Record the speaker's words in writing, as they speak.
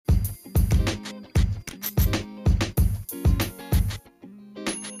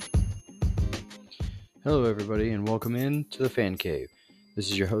Hello, everybody, and welcome in to the Fan Cave. This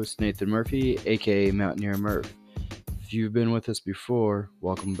is your host, Nathan Murphy, aka Mountaineer Murph. If you've been with us before,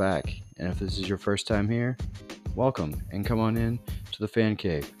 welcome back. And if this is your first time here, welcome and come on in to the Fan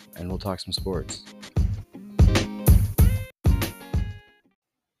Cave, and we'll talk some sports.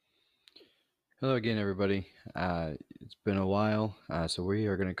 Hello again, everybody. It's been a while, so we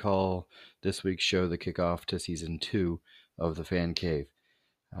are going to call this week's show the kickoff to season 2 of the Fan Cave.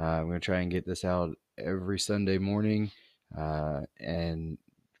 I'm going to try and get this out every Sunday morning, and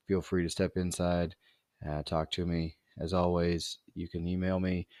feel free to step inside, talk to me. As always, you can email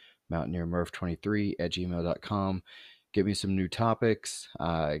me, mountaineermurph23@gmail.com. Get me some new topics,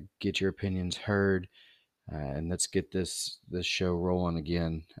 get your opinions heard, and let's get this show rolling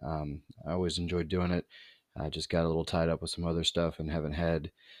again. I always enjoyed doing it. I just got a little tied up with some other stuff and haven't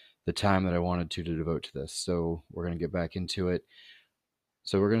had the time that I wanted to devote to this. So we're going to get back into it.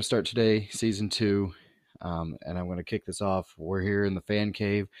 So we're going to start today, season 2, and I'm going to kick this off. We're here in the Fan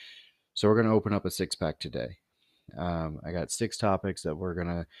Cave, so we're going to open up a 6-pack today. I got 6 topics that we're going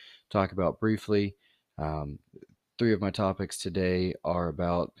to talk about briefly. 3 of my topics today are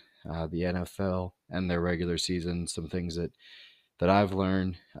about the NFL and their regular season, some things that I've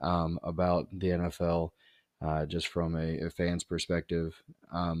learned about the NFL just from a fan's perspective.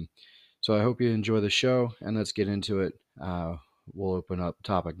 So I hope you enjoy the show, and let's get into it. We'll open up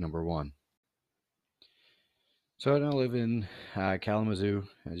topic number 1. So I now live in Kalamazoo,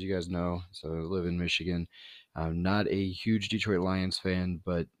 as you guys know. So I live in Michigan. I'm not a huge Detroit Lions fan,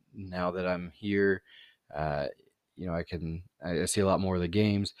 but now that I'm here, I see a lot more of the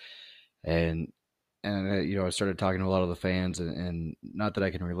games, and I started talking to a lot of the fans, and not that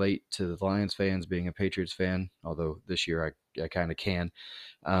I can relate to the Lions fans being a Patriots fan, although this year I kind of can.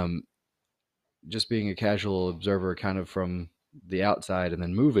 Just being a casual observer, kind of from the outside, and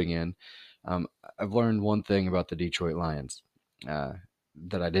then moving in. I've learned one thing about the Detroit Lions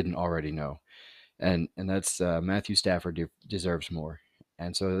that I didn't already know, and that's Matthew Stafford deserves more.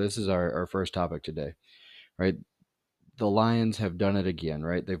 And so this is our first topic today, right? The Lions have done it again,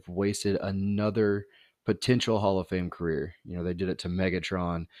 right? They've wasted another potential Hall of Fame career. They did it to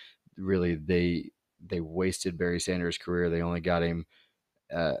Megatron. Really, they wasted Barry Sanders' career. They only got him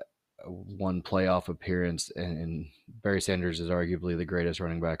one playoff appearance, and Barry Sanders is arguably the greatest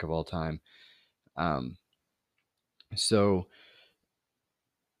running back of all time. So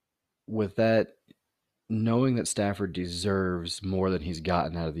with that, knowing that Stafford deserves more than he's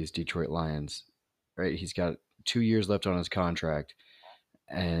gotten out of these Detroit Lions, right? He's got 2 years left on his contract,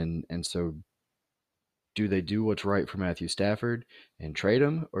 and so do they do what's right for Matthew Stafford and trade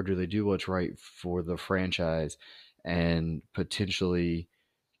him, or do they do what's right for the franchise and potentially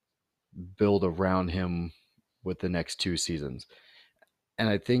build around him with the next 2 seasons? And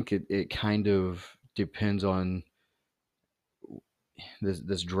I think it kind of depends on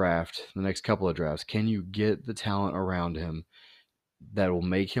this draft, the next couple of drafts. Can you get the talent around him that will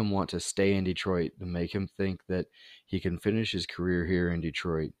make him want to stay in Detroit, to make him think that he can finish his career here in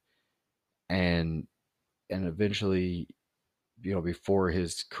Detroit, and eventually, before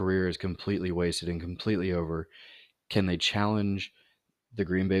his career is completely wasted and completely over, can they challenge the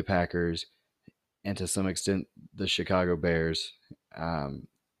Green Bay Packers and to some extent the Chicago Bears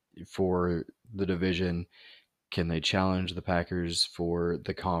for the division? Can they challenge the Packers for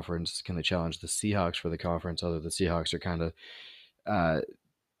the conference? Can they challenge the Seahawks for the conference? Although the Seahawks are kind of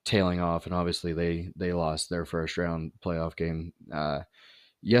tailing off, and obviously they lost their first round playoff game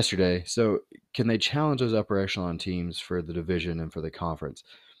yesterday. So can they challenge those upper echelon teams for the division and for the conference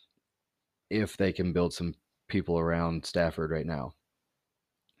if they can build some people around Stafford right now?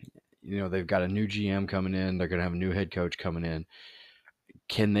 They've got a new GM coming in. They're going to have a new head coach coming in.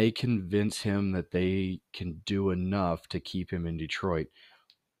 Can they convince him that they can do enough to keep him in Detroit?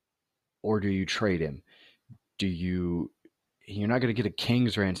 Or do you trade him? You're not going to get a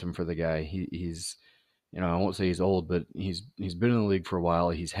king's ransom for the guy. He's I won't say he's old, but he's been in the league for a while.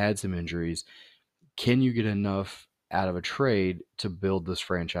 He's had some injuries. Can you get enough out of a trade to build this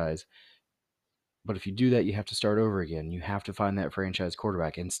franchise? But if you do that, you have to start over again. You have to find that franchise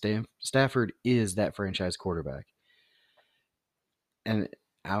quarterback, and Stafford is that franchise quarterback. And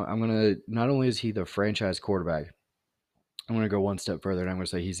I'm going to, not only is he the franchise quarterback, I'm going to go one step further, and I'm going to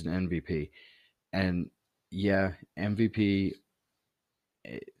say he's an MVP. And yeah, MVP,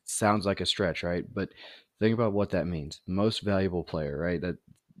 it sounds like a stretch, right? But think about what that means. Most valuable player, right? That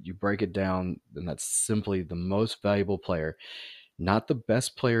you break it down, and that's simply the most valuable player, not the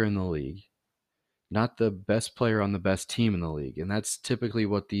best player in the league, not the best player on the best team in the league. And that's typically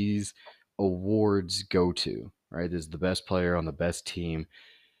what these awards go to, right? Is the best player on the best team.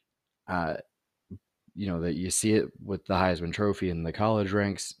 that you see it with the Heisman Trophy in the college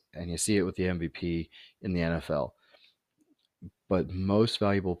ranks, and you see it with the MVP in the NFL. But most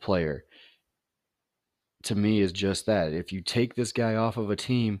valuable player to me is just that. If you take this guy off of a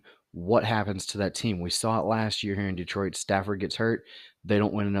team, what happens to that team? We saw it last year here in Detroit. Stafford gets hurt, they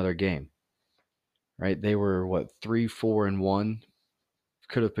don't win another game. Right? They were what, 3-4-1,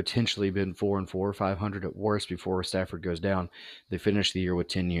 could have potentially been 4-4, 500 at worst before Stafford goes down. They finished the year with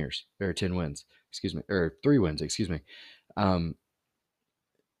 10 wins, excuse me, or 3 wins, excuse me.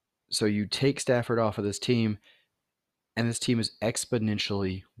 So you take Stafford off of this team, and this team is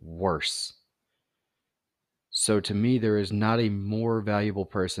exponentially worse. So to me, there is not a more valuable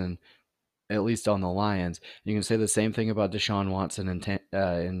person, at least on the Lions. You can say the same thing about Deshaun Watson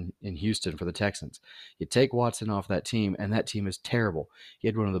in Houston for the Texans. You take Watson off that team, and that team is terrible. He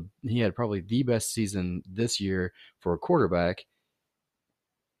had probably the best season this year for a quarterback,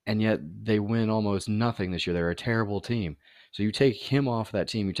 and yet they win almost nothing this year. They're a terrible team. So you take him off that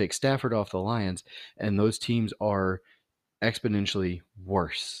team, you take Stafford off the Lions, and those teams are exponentially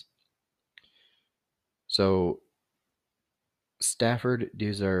worse. So Stafford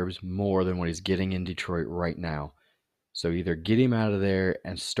deserves more than what he's getting in Detroit right now. So either get him out of there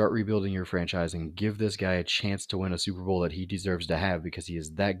and start rebuilding your franchise and give this guy a chance to win a Super Bowl that he deserves to have because he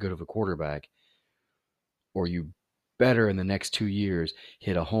is that good of a quarterback, or you better in the next 2 years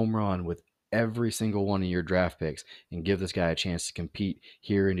hit a home run with every single one of your draft picks and give this guy a chance to compete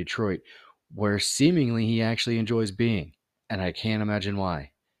here in Detroit, where seemingly he actually enjoys being. And I can't imagine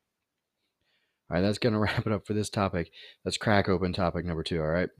why. All right, that's going to wrap it up for this topic. Let's crack open topic number 2, all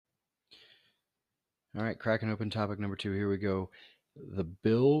right? All right, cracking open topic number 2. Here we go. The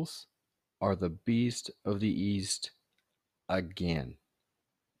Bills are the beast of the East again.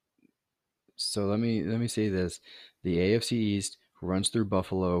 So let me say this. The AFC East runs through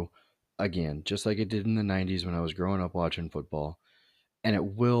Buffalo again, just like it did in the 90s when I was growing up watching football. And it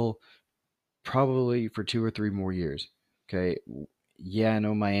will probably for 2 or 3 more years. Okay. Yeah, I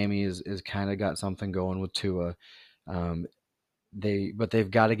know Miami is kind of got something going with Tua. Um, but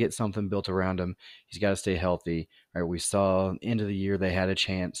they've got to get something built around him. He's got to stay healthy. Right? We saw end of the year they had a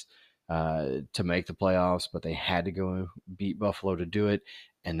chance to make the playoffs, but they had to go beat Buffalo to do it,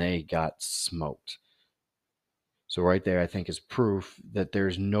 and they got smoked. So right there, I think is proof that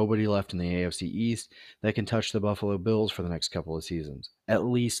there's nobody left in the AFC East that can touch the Buffalo Bills for the next couple of seasons, at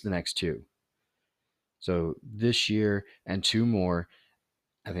least the next 2. So this year and 2 more,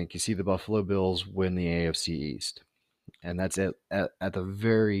 I think you see the Buffalo Bills win the AFC East. And that's at the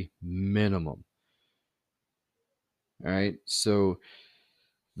very minimum. All right. So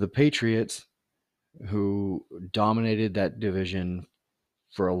the Patriots, who dominated that division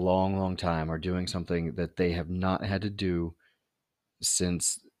for a long, long time, are doing something that they have not had to do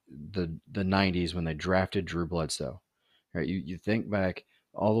since the 90s when they drafted Drew Bledsoe. Right? You think back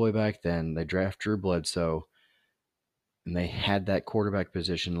all the way back then, they draft Drew Bledsoe, and they had that quarterback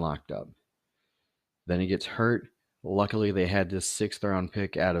position locked up. Then he gets hurt. Luckily, they had this 6th-round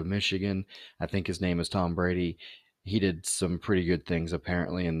pick out of Michigan. I think his name is Tom Brady. He did some pretty good things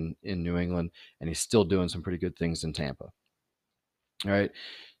apparently in New England, and he's still doing some pretty good things in Tampa. All right.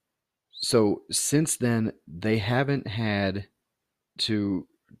 So since then, they haven't had to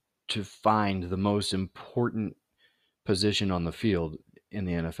find the most important position on the field in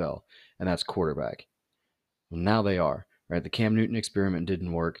the NFL, and that's quarterback. Well, now they are. Right. The Cam Newton experiment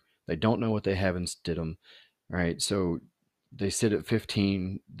didn't work. They don't know what they have in Stidham. Right. So they sit at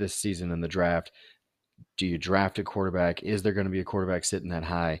 15 this season in the draft. Do you draft a quarterback? Is there going to be a quarterback sitting that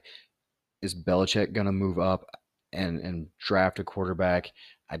high? Is Belichick going to move up and draft a quarterback?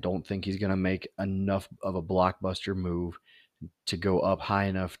 I don't think he's going to make enough of a blockbuster move to go up high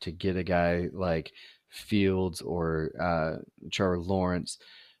enough to get a guy like Fields or Trevor Lawrence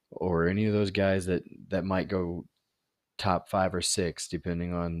or any of those guys that might go top 5 or 6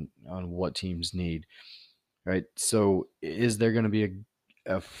 depending on what teams need. Right. So is there going to be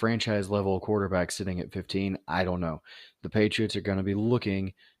a franchise level quarterback sitting at 15? I don't know. The Patriots are going to be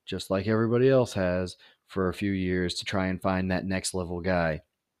looking, just like everybody else has, for a few years to try and find that next level guy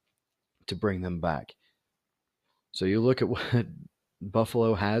to bring them back. So you look at what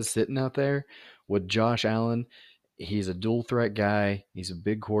Buffalo has sitting out there with Josh Allen. He's a dual threat guy. He's a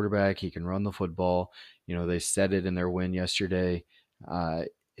big quarterback. He can run the football. They said it in their win yesterday.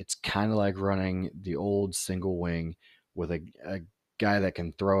 It's kind of like running the old single wing with a guy that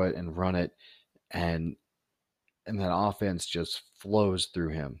can throw it and run it, and that offense just flows through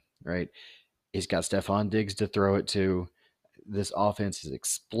him, right? He's got Stephon Diggs to throw it to. This offense is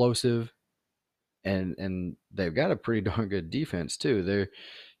explosive, and they've got a pretty darn good defense too.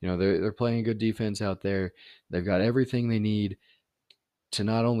 They're playing good defense out there. They've got everything they need to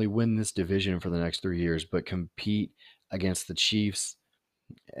not only win this division for the next 3 years, but compete against the Chiefs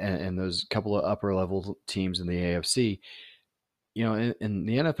and those couple of upper level teams in the AFC. And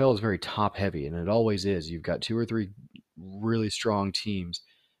the NFL is very top heavy, and it always is. You've got two or three really strong teams,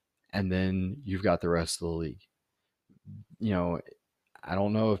 and then you've got the rest of the league. You know, I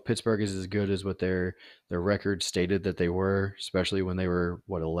don't know if Pittsburgh is as good as what their record stated that they were, especially when they were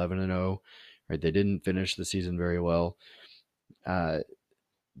 11-0, right? They didn't finish the season very well.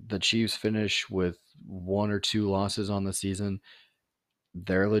 The Chiefs finish with one or two losses on the season.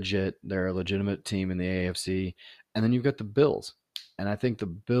 They're legit. They're a legitimate team in the AFC. And then you've got the Bills. And I think the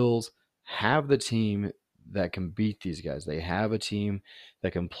Bills have the team that can beat these guys. They have a team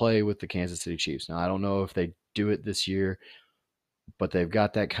that can play with the Kansas City Chiefs. Now, I don't know if they do it this year, but they've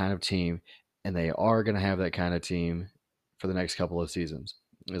got that kind of team, and they are going to have that kind of team for the next couple of seasons.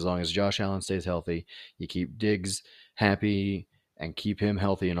 As long as Josh Allen stays healthy, you keep Diggs happy and keep him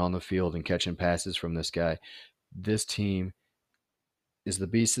healthy and on the field and catching passes from this guy. This team is the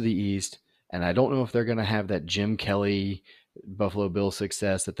beast of the East, and I don't know if they're going to have that Jim Kelly Buffalo Bills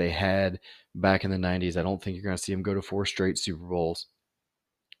success that they had back in the 90s. I don't think you're going to see them go to 4 straight Super Bowls,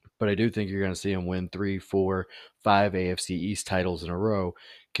 but I do think you're going to see them win 3, 4, 5 AFC East titles in a row,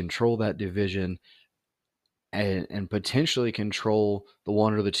 control that division, and potentially control the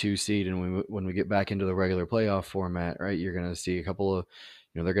 1 or the 2 seed. And when we get back into the regular playoff format, right, you're going to see a couple of,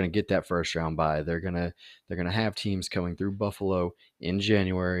 they're going to get that first round bye. They're going to have teams coming through Buffalo in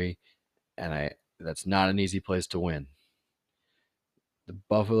January, and that's not an easy place to win. The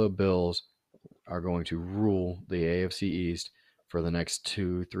Buffalo Bills are going to rule the AFC East for the next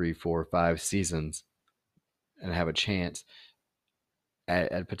 2, 3, 4, 5 seasons and have a chance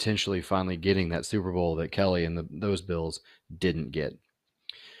at potentially finally getting that Super Bowl that Kelly and those Bills didn't get. All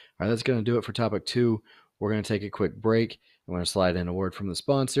right, that's going to do it for topic 2. We're going to take a quick break. I'm going to slide in a word from the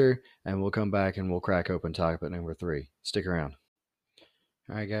sponsor, and we'll come back and we'll crack open topic number 3. Stick around.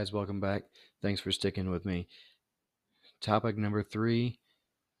 All right, guys, welcome back. Thanks for sticking with me. Topic number 3,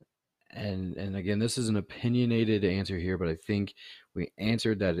 and again, this is an opinionated answer here, but I think we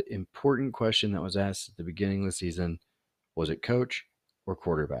answered that important question that was asked at the beginning of the season. Was it coach or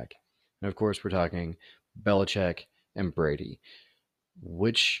quarterback? And of course, we're talking Belichick and Brady.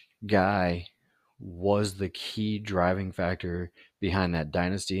 Which guy was the key driving factor behind that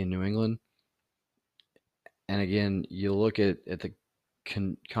dynasty in New England? And again, you look at the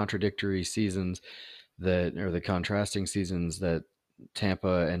contradictory seasons or the contrasting seasons that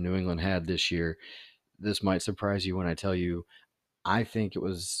Tampa and New England had this year. This might surprise you when I tell you, I think it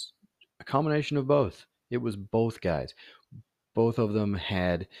was a combination of both. It was both guys. Both of them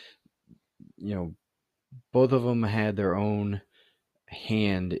had, both of them had their own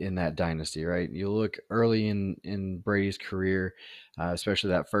hand in that dynasty, right? You look early in Brady's career, especially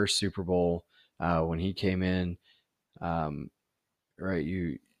that first Super Bowl when he came in,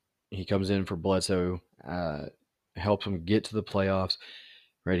 right? He comes in for Bledsoe, helps him get to the playoffs,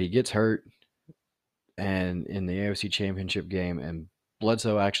 right? He gets hurt, and in the AFC Championship game, and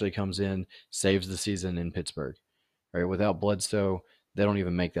Bledsoe actually comes in, saves the season in Pittsburgh, right? Without Bledsoe, they don't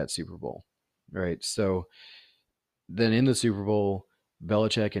even make that Super Bowl, right? So then in the Super Bowl,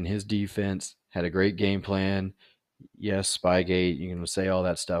 Belichick and his defense had a great game plan. Yes, Spygate, you can say all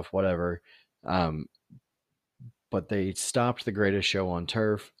that stuff, whatever. But they stopped the greatest show on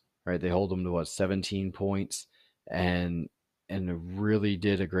turf, right? They hold them to 17 points, and really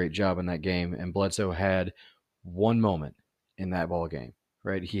did a great job in that game. And Bledsoe had one moment in that ball game,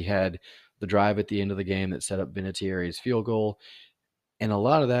 right? He had the drive at the end of the game that set up Vinatieri's field goal, and a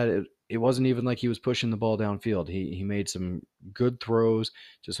lot of that it wasn't even like he was pushing the ball downfield. He made some good throws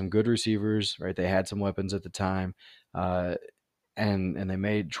to some good receivers, right? They had some weapons at the time, and they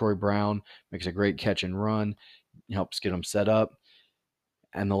made Troy Brown makes a great catch and run, helps get them set up,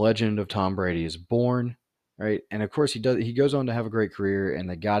 and the legend of Tom Brady is born, right? And of course he does. He goes on to have a great career, and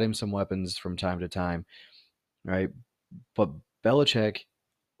they got him some weapons from time to time, right? But Belichick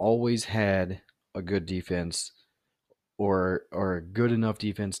always had a good defense or a good enough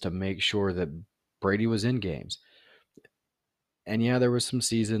defense to make sure that Brady was in games. And yeah, there were some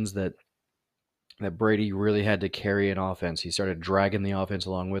seasons that Brady really had to carry an offense. He started dragging the offense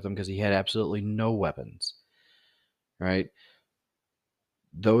along with him because he had absolutely no weapons, right?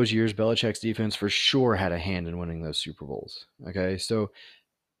 Those years, Belichick's defense for sure had a hand in winning those Super Bowls. Okay, so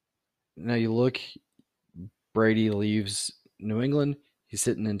now you look, Brady leaves New England. He's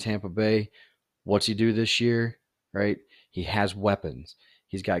sitting in Tampa Bay. What's he do this year, right? He has weapons.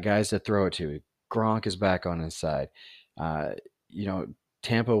 He's got guys to throw it to. Gronk is back on his side. Uh, you know,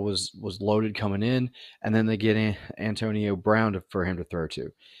 Tampa was loaded coming in, and then they get Antonio Brown for him to throw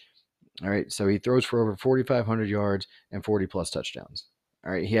to. All right, so he throws for over 4,500 yards and 40 plus touchdowns.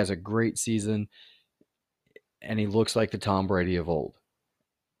 All right, he has a great season, and he looks like the Tom Brady of old.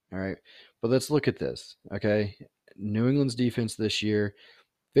 All right, but let's look at this. Okay, New England's defense this year,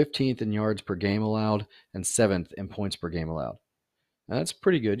 15th in yards per game allowed and 7th in points per game allowed. Now, that's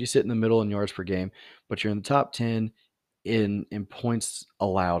pretty good. You sit in the middle in yards per game, but you're in the top 10 in points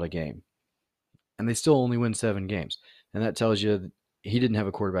allowed a game. And they still only win 7 games. And that tells you that he didn't have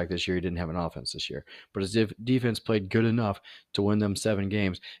a quarterback this year. He didn't have an offense this year. But his defense played good enough to win them 7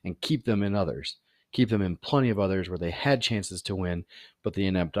 games and keep them in others. Keep them in plenty of others where they had chances to win, but the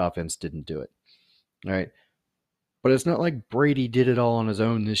inept offense didn't do it. All right. But it's not like Brady did it all on his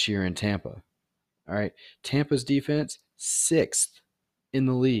own this year in Tampa. All right. Tampa's defense, 6th in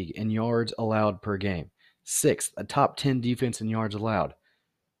the league in yards allowed per game. 6th, a top 10 defense in yards allowed.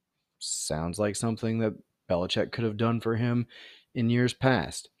 Sounds like something that Belichick could have done for him in years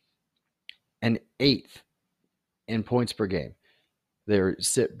past. And 8th in points per game. They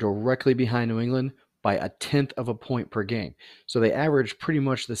sit directly behind New England by a 10th of a point per game. So they average pretty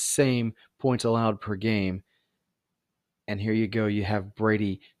much the same points allowed per game. And here you go, you have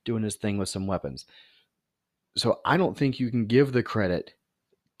Brady doing his thing with some weapons. So I don't think you can give the credit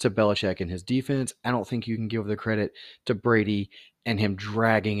to Belichick and his defense. I don't think you can give the credit to Brady and him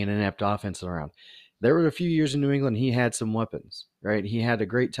dragging an inept offense around. There were a few years in New England he had some weapons, right? He had a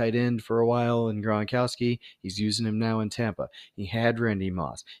great tight end for a while in Gronkowski. He's using him now in Tampa. He had Randy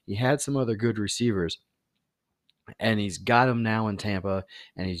Moss. He had some other good receivers, and he's got him now in Tampa,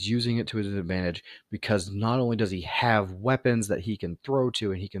 and he's using it to his advantage because not only does he have weapons that he can throw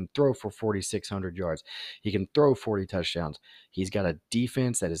to, and he can throw for 4,600 yards, he can throw 40 touchdowns. He's got a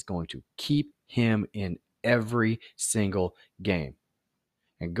defense that is going to keep him in every single game.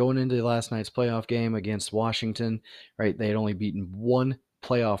 And going into last night's playoff game against Washington, right, they had only beaten one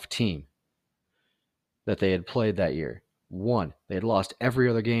playoff team that they had played that year. One. They had lost every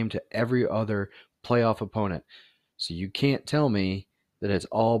other game to every other playoff opponent. So you can't tell me that it's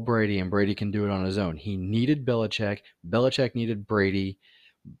all Brady and Brady can do it on his own. He needed Belichick. Belichick needed Brady.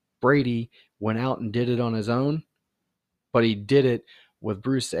 Brady went out and did it on his own, but he did it with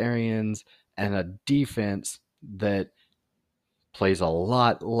Bruce Arians and a defense that plays a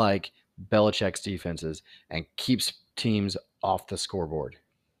lot like Belichick's defenses and keeps teams off the scoreboard.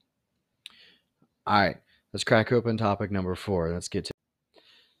 All right, let's crack open topic number 4. Let's get to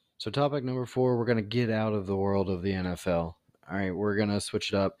So topic number 4, we're going to get out of the world of the NFL. All right, we're going to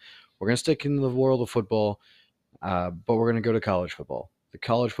switch it up. We're going to stick in the world of football, but we're going to go to college football. The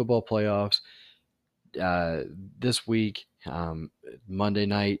college football playoffs this week, Monday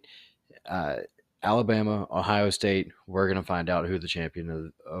night, Alabama, Ohio State. We're going to find out who the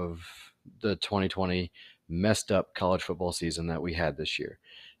champion of the 2020 messed up college football season that we had this year.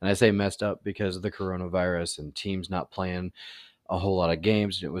 And I say messed up because of the coronavirus and teams not playing a whole lot of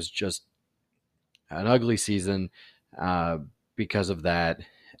games. It was just an ugly season because of that,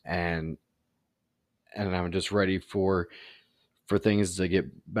 and I'm just ready for things to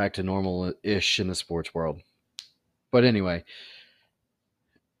get back to normal-ish in the sports world. But anyway,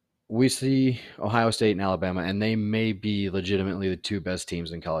 we see Ohio State and Alabama, and they may be legitimately the 2 best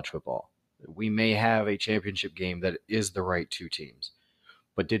teams in college football. We may have a championship game that is the right 2 teams.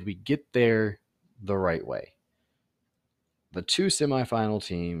 But did we get there the right way? The 2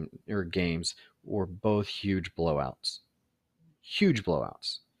 semifinal games were both huge blowouts. Huge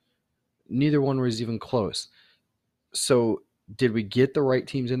blowouts. Neither one was even close. So did we get the right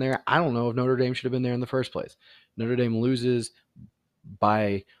teams in there? I don't know if Notre Dame should have been there in the first place. Notre Dame loses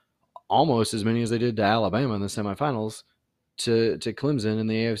by almost as many as they did to Alabama in the semifinals to Clemson in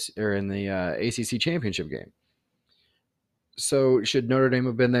the AFC or in the ACC championship game. So should Notre Dame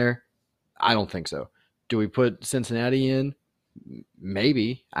have been there? I don't think so. Do we put Cincinnati in?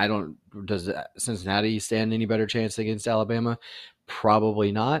 Maybe. Does Cincinnati stand any better chance against Alabama?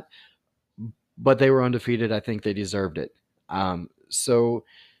 Probably not. But they were undefeated. I think they deserved it. So,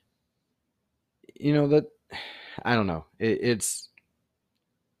 that I don't know. It's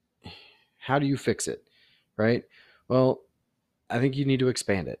how do you fix it, right? Well, I think you need to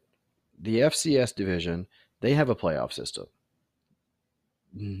expand it. The FCS division, they have a playoff system.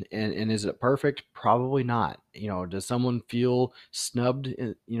 And is it perfect? Probably not. Does someone feel snubbed,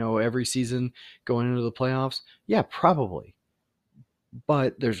 every season going into the playoffs? Yeah, probably.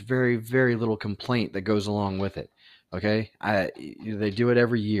 But there's very, very little complaint that goes along with it. Okay? They do it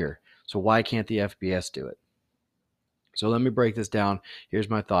every year. So why can't the FBS do it? So let me break this down. Here's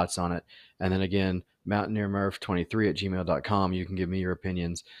my thoughts on it. And then again, mountaineermurph23@gmail.com. You can give me your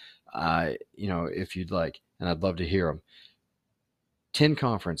opinions, if you'd like, and I'd love to hear them. 10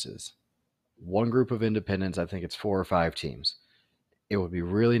 conferences, one group of independents. I think it's 4 or 5 teams. It would be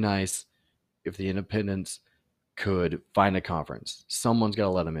really nice if the independents could find a conference. Someone's got to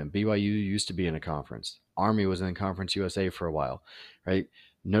let them in. BYU used to be in a conference. Army was in Conference USA for a while, right?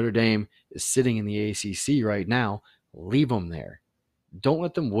 Notre Dame is sitting in the ACC right now. Leave them there. Don't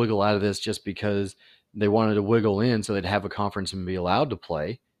let them wiggle out of this just because they wanted to wiggle in so they'd have a conference and be allowed to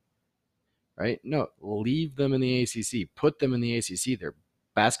play, right? No, leave them in the ACC. Put them in the ACC. Their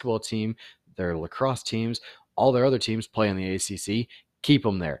basketball team, their lacrosse teams, all their other teams play in the ACC. Keep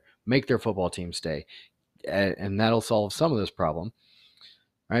them there. Make their football team stay. And that'll solve some of this problem,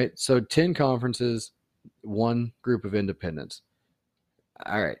 right? So 10 conferences, one group of independents.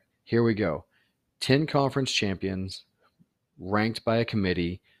 All right, here we go. 10 conference champions ranked by a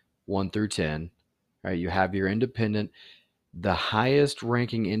committee, 1 through 10. All right, you have your independent. The highest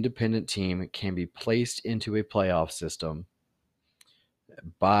ranking independent team can be placed into a playoff system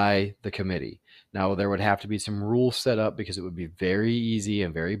by the committee. Now, there would have to be some rules set up because it would be very easy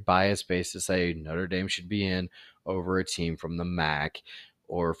and very bias based to say Notre Dame should be in over a team from the MAC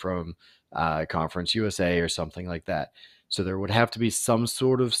or from Conference USA or something like that. So there would have to be some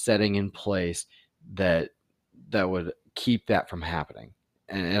sort of setting in place that would keep that from happening.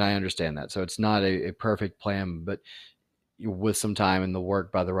 And I understand that. So it's not a perfect plan, but with some time and the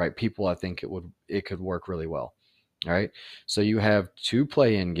work by the right people, I think it could work really well. All right. So you have 2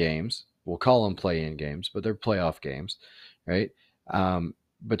 play-in games. We'll call them play-in games, but they're playoff games, right?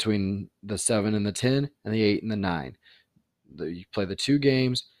 Between the 7 and the 10 and the 8 and the 9. You play the 2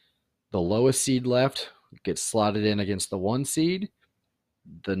 games. The lowest seed left gets slotted in against the 1 seed.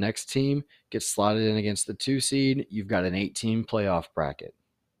 The next team gets slotted in against the 2 seed. You've got an 8-team playoff bracket.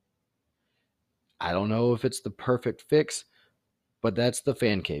 I don't know if it's the perfect fix, but that's the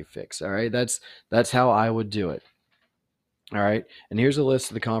fan cave fix. All right. That's how I would do it. All right. And here's a list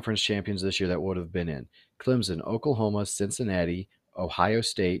of the conference champions this year that would have been in: Clemson, Oklahoma, Cincinnati, Ohio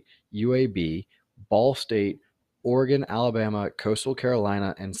State, UAB, Ball State, Oregon, Alabama, Coastal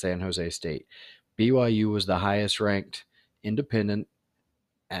Carolina, and San Jose State. BYU was the highest ranked independent,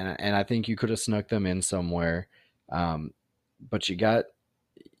 and I think you could have snuck them in somewhere. But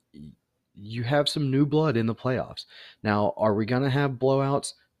you have some new blood in the playoffs. Now, are we going to have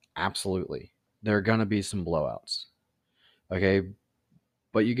blowouts? Absolutely. There are going to be some blowouts. Okay.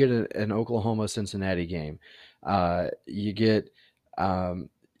 But you get an Oklahoma Cincinnati game. You get,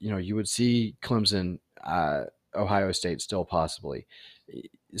 you would see Clemson, Ohio State still possibly.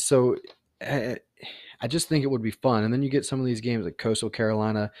 So I just think it would be fun. And then you get some of these games like Coastal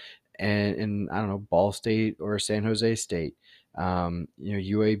Carolina and I don't know, Ball State or San Jose State.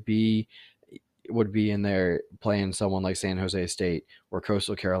 UAB would be in there playing someone like San Jose State or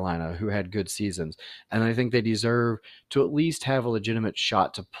Coastal Carolina who had good seasons. And I think they deserve to at least have a legitimate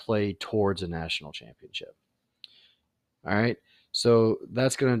shot to play towards a national championship. All right. So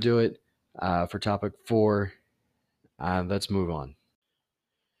that's going to do it for topic 4. Let's move on.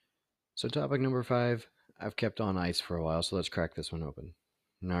 So topic number 5, I've kept on ice for a while, so let's crack this one open.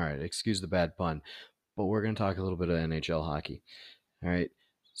 All right. Excuse the bad pun, but we're going to talk a little bit of NHL hockey. All right.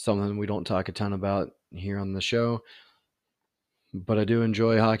 Something we don't talk a ton about here on the show, but I do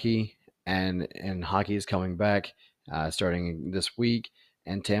enjoy hockey, and hockey is coming back starting this week,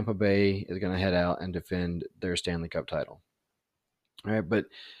 and Tampa Bay is going to head out and defend their Stanley Cup title. All right, but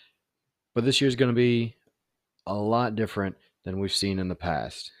this year's going to be a lot different than we've seen in the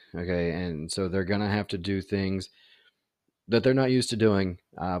past. Okay, and so they're going to have to do things that they're not used to doing,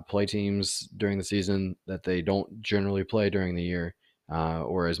 play teams during the season that they don't generally play during the year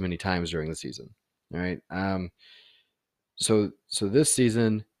or as many times during the season. All right. So this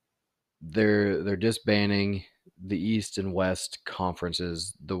season, they're disbanding the East and West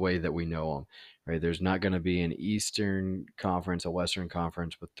conferences the way that we know them. Right? There's not going to be an Eastern Conference, a Western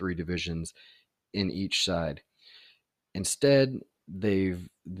Conference with 3 divisions in each side. Instead, they've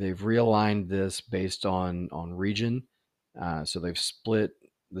realigned this based on region. So they've split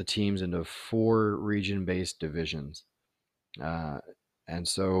the teams into 4 region-based divisions. And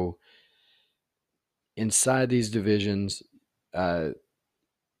so inside these divisions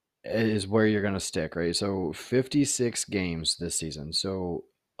is where you're going to stick, right? So 56 games this season. So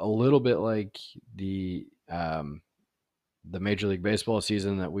a little bit like the Major League Baseball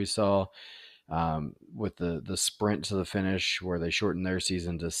season that we saw with the sprint to the finish where they shortened their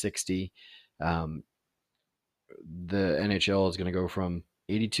season to 60. The NHL is going to go from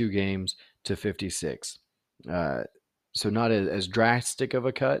 82 games to 56. So not as drastic of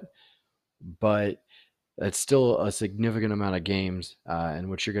a cut, but it's still a significant amount of games in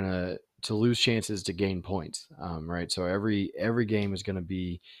which you're gonna to lose chances to gain points, right? So every game is going to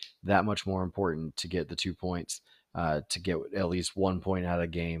be that much more important to get the 2 points, to get at least 1 point out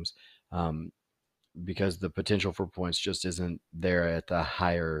of games, um, because the potential for points just isn't there at the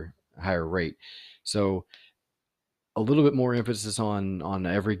higher rate. So a little bit more emphasis on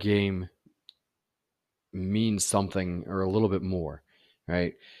every game means something or a little bit more,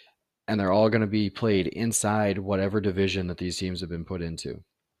 right? And they're all going to be played inside whatever division that these teams have been put into,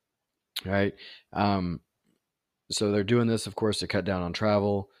 right? Um, so they're doing this, of course, to cut down on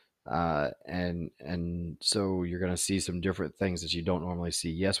travel, and so you're going to see some different things that you don't normally see.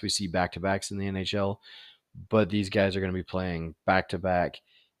 Yes, we see back to backs in the NHL, but these guys are going to be playing back to back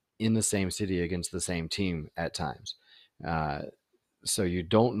in the same city against the same team at times. Uh, so you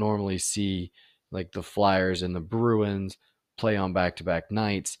don't normally see like the Flyers and the Bruins play on back to back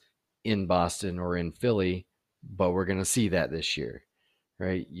nights in Boston or in Philly, but we're going to see that this year,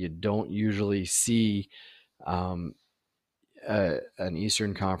 right? You don't usually see um, an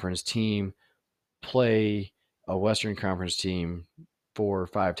Eastern Conference team play a Western Conference team 4 or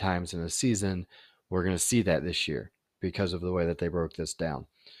 5 times in a season. We're going to see that this year because of the way that they broke this down.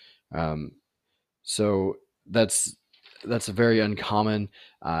 Um, so that's that's very uncommon,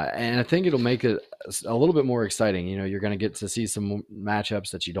 and I think it'll make it a little bit more exciting. You know, you're going to get to see some matchups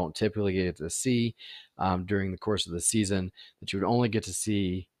that you don't typically get to see during the course of the season that you would only get to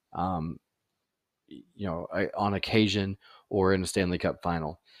see, on occasion or in a Stanley Cup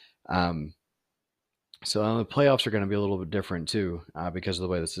final. Um, so the playoffs are going to be a little bit different too, because of the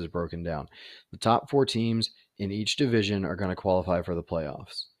way this is broken down. The top 4 teams in each division are going to qualify for the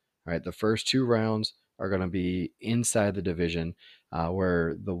playoffs. All right, the first 2 rounds are going to be inside the division,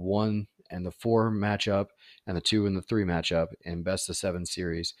 where the 1 and the 4 match up, and the 2 and the 3 match up in best of 7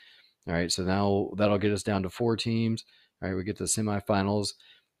 series. All right, so now that'll get us down to 4 teams. All right, we get the semifinals,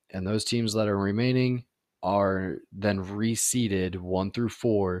 and those teams that are remaining are then reseeded 1 through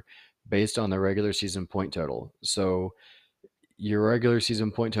 4 based on the regular season point total. So your regular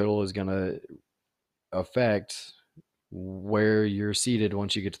season point total is going to affect where you're seated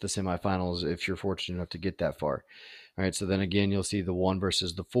once you get to the semifinals if you're fortunate enough to get that far. All right, so then again, you'll see the 1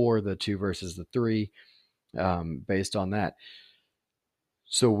 versus the 4, the 2 versus the 3, based on that.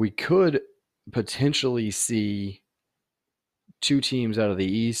 So we could potentially see 2 teams out of the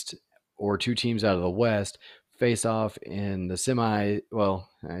East or 2 teams out of the West face off in the semi. Well,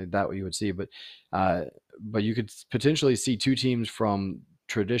 that what you would see, but you could potentially see 2 teams from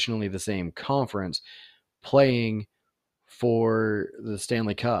traditionally the same conference playing for the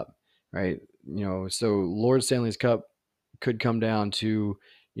Stanley Cup, right? So Lord Stanley's Cup could come down to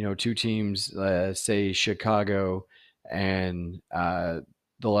 2 teams, say Chicago and the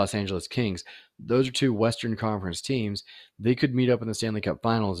Los Angeles Kings. Those are 2 Western Conference teams. They could meet up in the Stanley Cup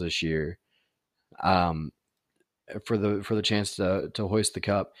Finals this year, um, for the chance to hoist the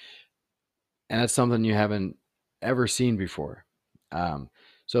cup, and that's something you haven't ever seen before. Um,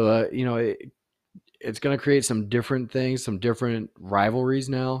 so it's going to create some different things, some different rivalries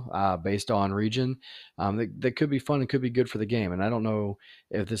now, based on region. That could be fun and could be good for the game. And I don't know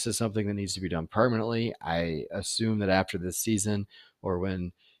if this is something that needs to be done permanently. I assume that after this season, or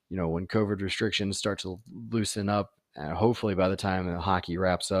when COVID restrictions start to loosen up, hopefully by the time the hockey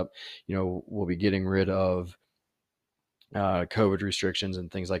wraps up, we'll be getting rid of COVID restrictions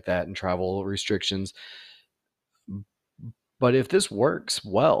and things like that and travel restrictions. But if this works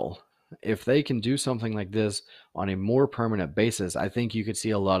well, if they can do something like this on a more permanent basis, I think you could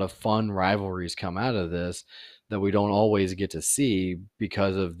see a lot of fun rivalries come out of this that we don't always get to see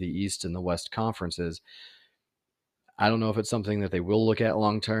because of the East and the West conferences. I don't know if it's something that they will look at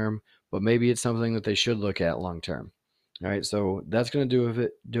long term, but maybe it's something that they should look at long term. All right, so that's going to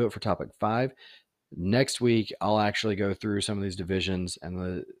do it for topic 5. Next week, I'll actually go through some of these divisions,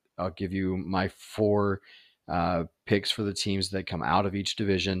 and I'll give you my 4 picks for the teams that come out of each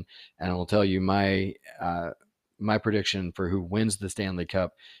division, and I'll tell you my prediction for who wins the Stanley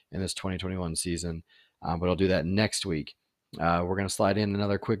Cup in this 2021 season. But I'll do that next week. We're going to slide in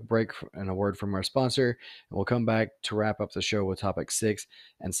another quick break and a word from our sponsor, and we'll come back to wrap up the show with topic 6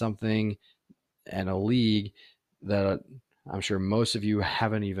 and something and a league that I'm sure most of you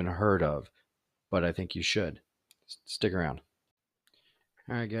haven't even heard of, but I think you should. Stick around.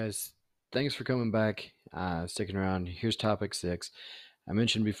 All right, guys. Thanks for coming back, sticking around. Here's topic 6. I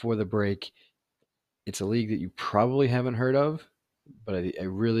mentioned before the break, it's a league that you probably haven't heard of, but I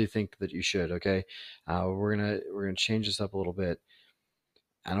really think that you should. Okay, we're gonna change this up a little bit,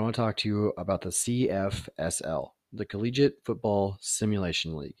 and I want to talk to you about the CFSL, the Collegiate Football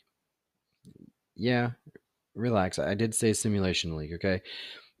Simulation League. Yeah, relax. I did say simulation league, okay?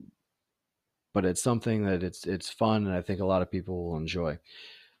 But it's something that it's fun, and I think a lot of people will enjoy.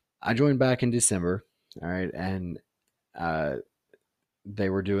 I joined back in December, all right, and uh, they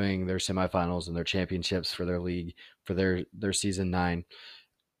were doing their semifinals and their championships for their league for their season 9.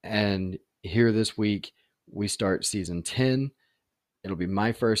 And here this week we start season 10. It'll be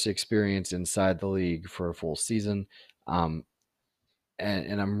my first experience inside the league for a full season, um,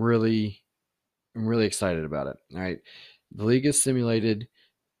 and I'm really excited about it. All right, the league is simulated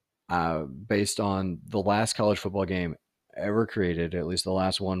based on the last college football game ever created, at least the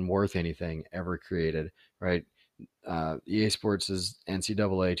last one worth anything ever created. Right, EA Sports is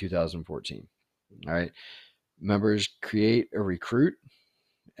NCAA 2014. All right, members create a recruit,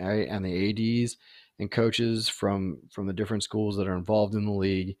 all right, and the ads and coaches from the different schools that are involved in the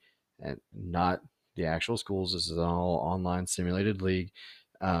league, and not the actual schools. This is an all online simulated league.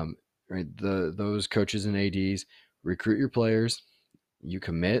 Right, those coaches and ads recruit your players. You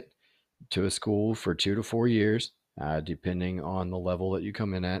commit to a school for 2 to 4 years, depending on the level that you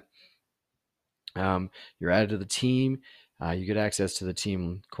come in at. You're added to the team. You get access to the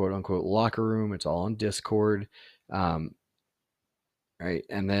team quote unquote locker room. It's all on Discord. Um, right,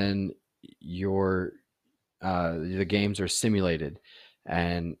 and then your the games are simulated,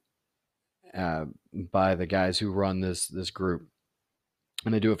 and uh, by the guys who run this group,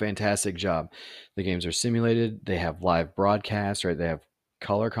 and they do a fantastic job. The games are simulated. They have live broadcasts, right? They have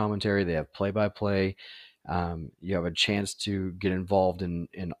color commentary. They have play by play. You have a chance to get involved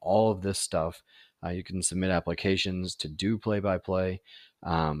in all of this stuff. You can submit applications to do play by play.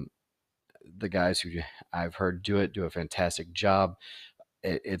 The guys who I've heard do a fantastic job.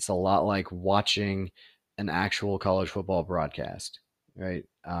 It's a lot like watching an actual college football broadcast, right?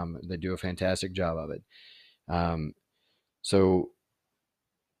 They do a fantastic job of it. Um, so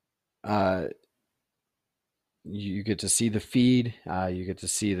uh, you get to see the feed, you get to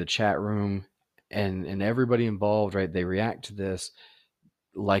see the chat room, and everybody involved, right? They react to this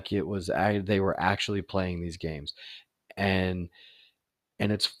like it was they were actually playing these games, and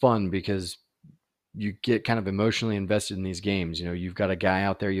it's fun because you get kind of emotionally invested in these games. You know, you've got a guy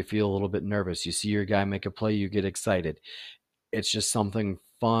out there, you feel a little bit nervous. You see your guy make a play, you get excited. It's just something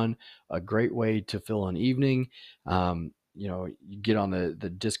fun, a great way to fill an evening. You get on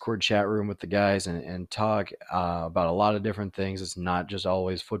the Discord chat room with the guys and talk about a lot of different things. It's not just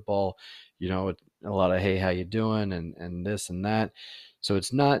always football. A lot of hey, how you doing, and this and that. So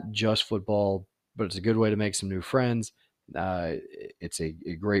it's not just football, but it's a good way to make some new friends. Uh, it's a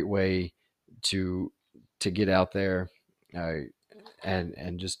great way to get out there uh,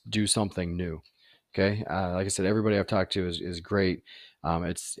 and just do something new. Okay, like I said, everybody I've talked to is great.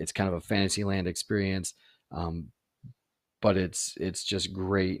 It's kind of a Fantasyland experience, um, but it's just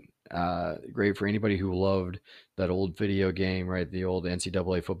great. Great for anybody who loved that old video game, right? The old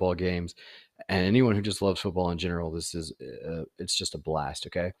NCAA football games, and anyone who just loves football in general. This is it's just a blast.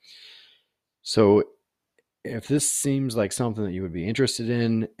 Okay, so if this seems like something that you would be interested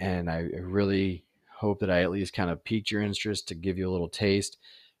in, and I really hope that I at least kind of piqued your interest to give you a little taste.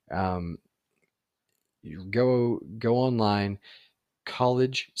 Um, you go online,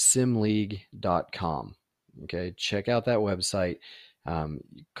 collegesimleague.com. Okay, check out that website. You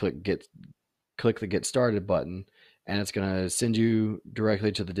click the get started button, and it's going to send you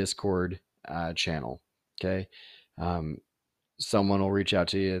directly to the Discord channel. Okay, um, someone will reach out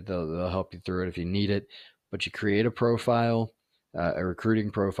to you. They'll help you through it if you need it. But you create a profile, a recruiting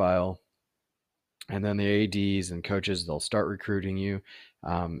profile, and then the ads and coaches, they'll start recruiting you.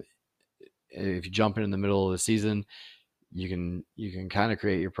 Um, if you jump in the middle of the season, you can kind of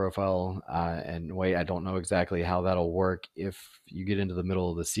create your profile and wait. I don't know exactly how that'll work if you get into the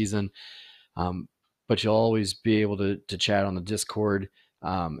middle of the season, um, but you'll always be able to chat on the Discord,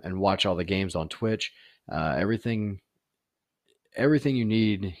 and watch all the games on Twitch. Everything you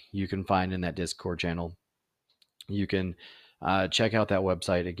need you can find in that Discord channel. You can check out that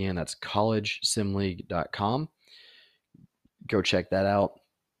website again. That's collegesimleague.com. Go check that out.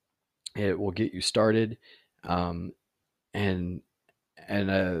 It will get you started, um, and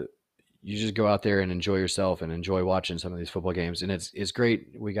and you just go out there and enjoy yourself and enjoy watching some of these football games. And it's great.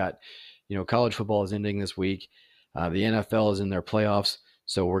 We got, college football is ending this week. The NFL is in their playoffs,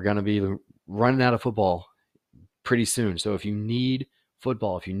 so we're going to be running out of football pretty soon. So if you need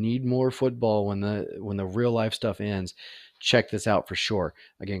football, if you need more football when the real life stuff ends, check this out for sure.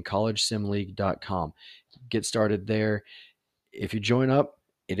 Again, collegesimleague.com. Get started there. If you join up,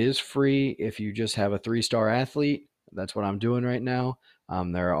 it is free if you just have a 3-star athlete. That's what I'm doing right now.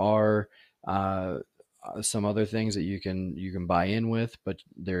 There are uh, some other things that you can buy in with, but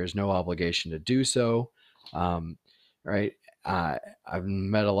there is no obligation to do so. Um, right? Uh, I've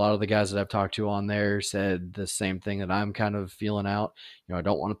met a lot of the guys that I've talked to on there said the same thing that I'm kind of feeling out. I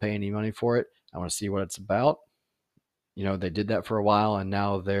don't want to pay any money for it. I want to see what it's about. They did that for a while, and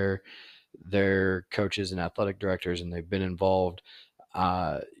now they're coaches and athletic directors, and they've been involved,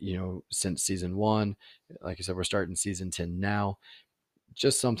 since season one. Like I said, we're starting season 10 now.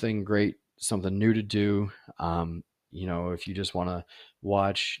 Just something great, something new to do. If you just want to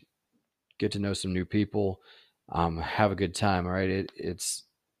watch, get to know some new people, have a good time. All right. It's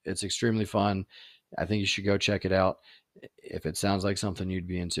extremely fun. I think you should go check it out. If it sounds like something you'd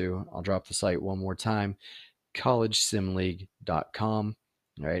be into, I'll drop the site one more time: collegesimleague.com.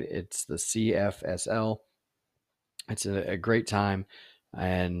 All right. It's the CFSL. It's a great time.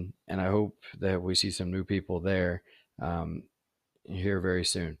 And I hope that we see some new people there, here very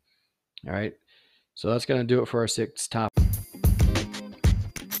soon. All right. So that's going to do it for our sixth topic.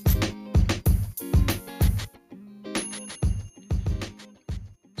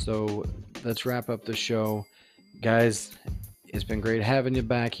 So let's wrap up the show. Guys, it's been great having you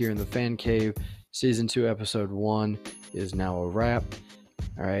back here in the Fan Cave. Season 2, Episode 1 is now a wrap.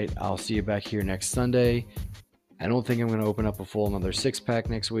 All right. I'll see you back here next Sunday. I don't think I'm going to open up a full another 6-pack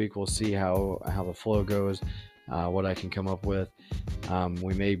next week. We'll see how the flow goes, what I can come up with.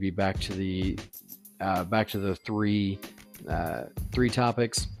 We may be back to the three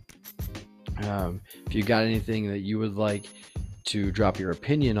topics. If you got anything that you would like to drop your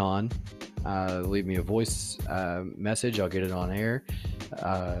opinion on, leave me a voice message. I'll get it on air.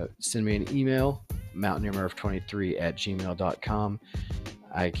 Send me an email, mountaineermurph23@gmail.com.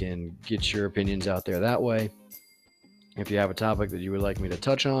 I can get your opinions out there that way. If you have a topic that you would like me to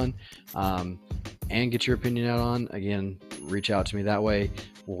touch on, and get your opinion out on, again, reach out to me that way.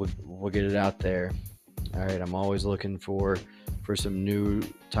 We'll get it out there. All right. I'm always looking for some new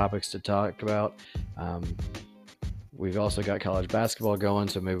topics to talk about. We've also got college basketball going,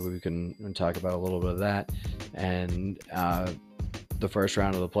 so maybe we can talk about a little bit of that. And the first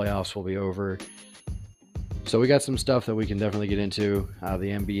round of the playoffs will be over. So we got some stuff that we can definitely get into.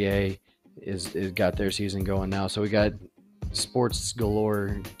 The NBA is got their season going now, so we got sports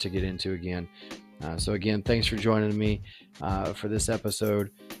galore to get into again. So again, thanks for joining me for this episode.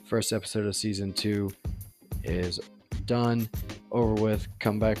 First episode of season 2 is done, over with.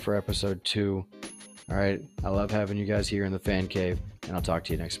 Come back for episode 2. All right. I love having you guys here in the Fan Cave, and I'll talk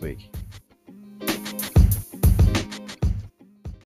to you next week.